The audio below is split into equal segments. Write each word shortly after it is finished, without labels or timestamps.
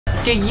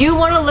Do you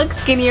want to look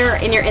skinnier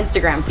in your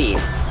Instagram feed?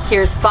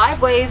 Here's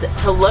 5 ways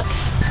to look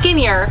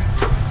skinnier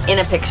in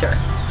a picture.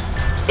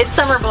 It's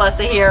Summer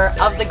Blessa here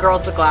of the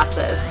Girls with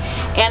Glasses.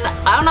 And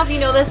I don't know if you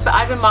know this, but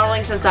I've been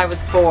modeling since I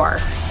was 4.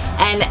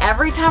 And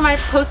every time I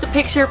post a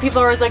picture, people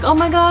are always like, oh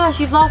my gosh,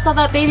 you've lost all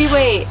that baby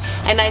weight.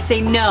 And I say,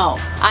 no,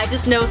 I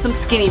just know some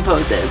skinny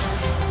poses.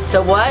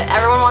 So what?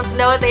 Everyone wants to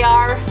know what they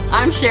are?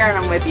 I'm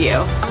sharing them with you.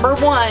 Number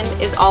 1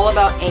 is all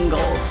about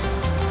angles.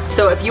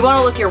 So if you want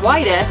to look your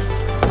whitest,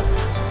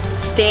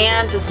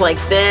 stand just like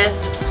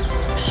this,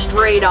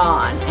 straight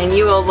on, and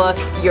you will look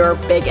your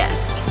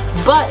biggest.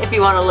 But if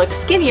you want to look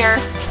skinnier,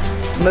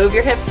 move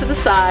your hips to the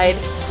side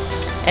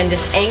and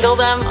just angle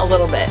them a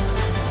little bit.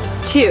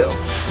 2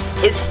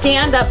 is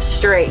stand up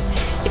straight.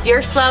 If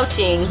you're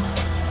slouching,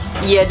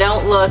 you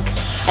don't look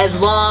as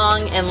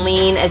long and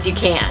lean as you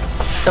can.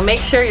 So make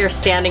sure you're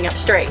standing up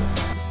straight.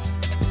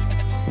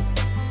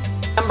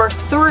 Number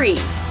 3,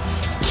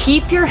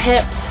 keep your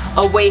hips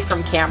away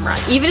from camera.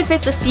 Even if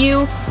it's a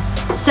few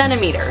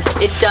centimeters,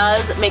 it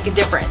does make a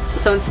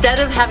difference. So instead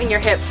of having your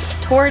hips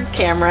towards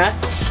camera,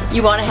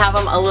 you want to have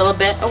them a little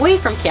bit away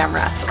from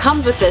camera. What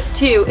comes with this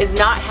too is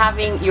not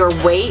having your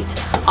weight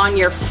on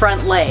your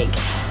front leg.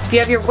 If you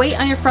have your weight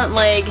on your front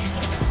leg,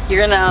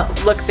 you're gonna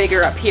look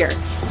bigger up here.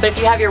 But if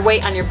you have your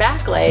weight on your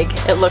back leg,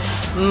 it looks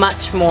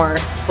much more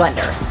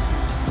slender.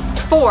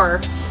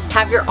 4,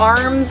 have your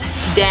arms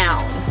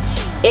down.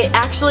 It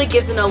actually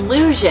gives an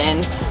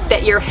illusion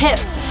that your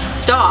hips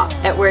stop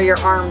at where your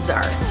arms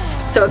are.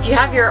 So if you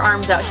have your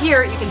arms out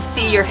here, you can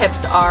see your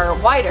hips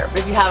are wider.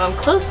 But if you have them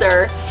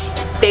closer,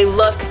 they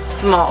look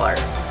smaller.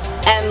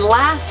 And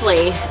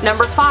lastly,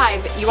 number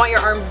 5, you want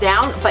your arms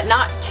down, but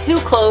not too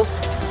close.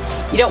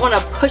 You don't want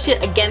to push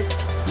it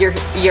against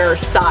your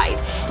side,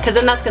 because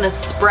then that's going to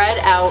spread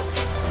out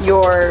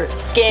your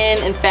skin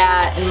and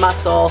fat and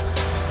muscle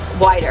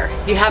wider.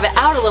 If you have it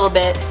out a little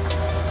bit,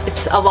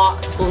 it's a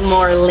lot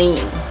more lean.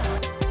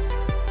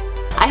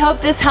 I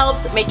hope this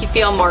helps make you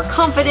feel more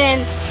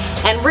confident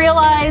and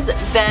realize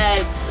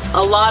that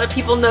a lot of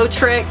people know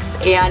tricks,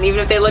 and even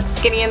if they look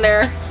skinny in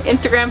their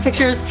Instagram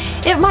pictures,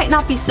 it might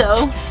not be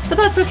so, but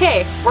that's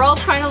okay. We're all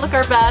trying to look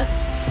our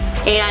best,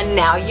 and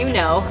now you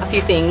know a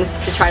few things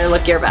to try to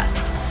look your best.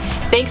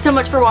 Thanks so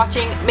much for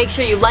watching. Make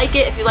sure you like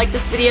it if you like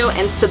this video,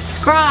 and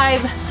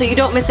subscribe so you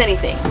don't miss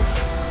anything.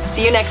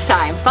 See you next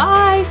time.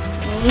 Bye!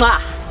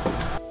 Mwah.